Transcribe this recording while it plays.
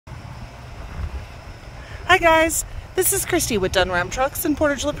Hi guys, this is Christy with Dunram Trucks in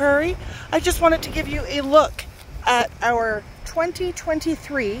Portage La Prairie. I just wanted to give you a look at our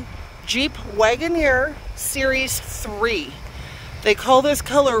 2023 Jeep Wagoneer Series 3. They call this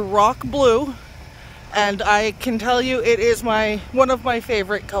color rock blue, and I can tell you it is one of my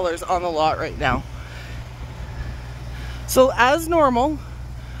favorite colors on the lot right now. So as normal,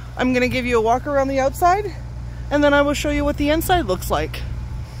 I'm going to give you a walk around the outside, and then I will show you what the inside looks like,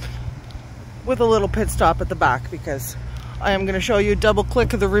 with a little pit stop at the back, because I am going to show you. Double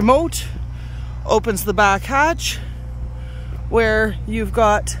click of the remote opens the back hatch, where you've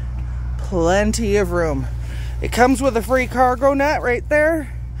got plenty of room. It comes with a free cargo net right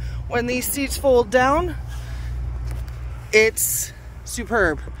there. When these seats fold down, it's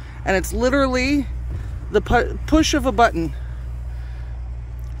superb, and it's literally the push of a button.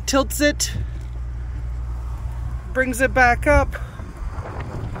 Tilts it, brings it back up.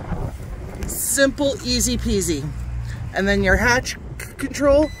 Simple, easy peasy. And then your hatch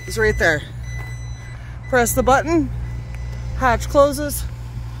control is right there. Press the button, hatch closes.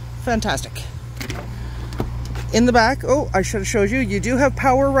 Fantastic. In the back, oh, I should have showed you, you do have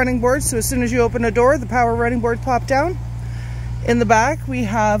power running boards, so as soon as you open a door, the power running board pop down. In the back, we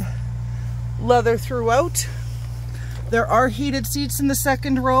have leather throughout. There are heated seats in the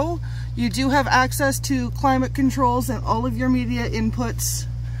second row. You do have access to climate controls and all of your media inputs.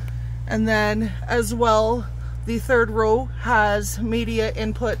 And then as well, the third row has media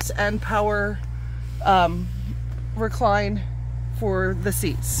inputs and power recline for the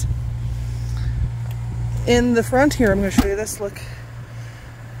seats. In the front here, I'm going to show you this. Look.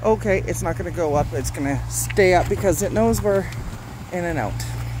 Okay, it's not going to go up. It's going to stay up because it knows we're in and out.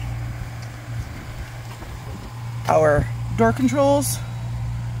 Our door controls,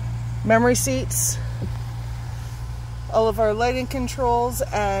 memory seats, all of our lighting controls,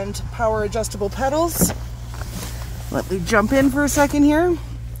 and power adjustable pedals. Let me jump in for a second here.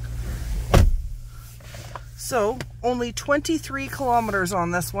 So, only 23 kilometers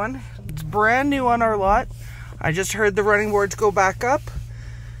on this one. It's brand new on our lot. I just heard the running boards go back up.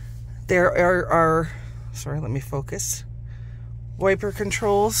 There are sorry, let me focus. Wiper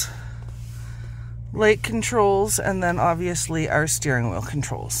controls, light controls, and then obviously our steering wheel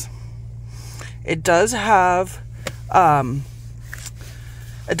controls. It does have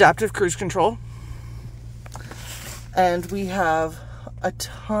adaptive cruise control, and we have a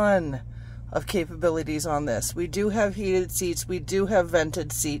ton of capabilities on this. We do have heated seats, we do have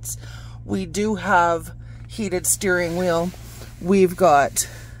vented seats, we do have heated steering wheel. We've got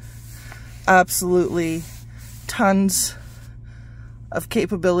absolutely tons of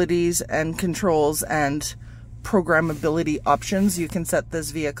capabilities and controls and programmability options. You can set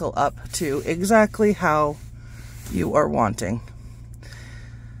this vehicle up to exactly how you are wanting.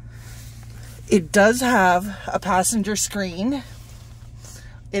 It does have a passenger screen.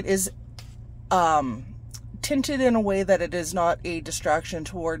 It is tinted in a way that it is not a distraction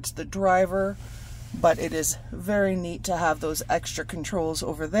towards the driver, but it is very neat to have those extra controls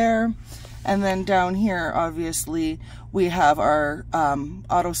over there. And then down here, obviously, we have our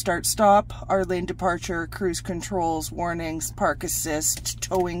auto start stop, our lane departure, cruise controls, warnings, park assist,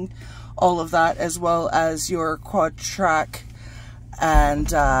 towing, all of that, as well as your quad track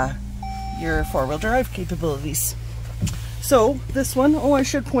and your four-wheel drive capabilities. So this one, oh, I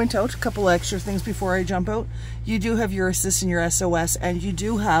should point out a couple extra things before I jump out. You do have your assist and your SOS, and you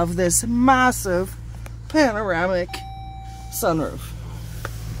do have this massive panoramic sunroof.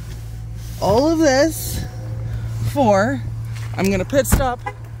 All of this for, I'm going to pit stop,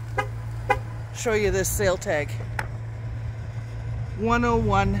 show you this sale tag,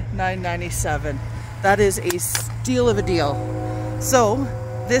 $101,997. That is a steal of a deal. So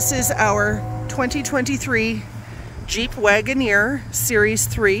this is our 2023 Jeep Wagoneer Series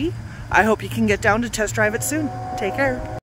 3. I hope you can get down to test drive it soon. Take care.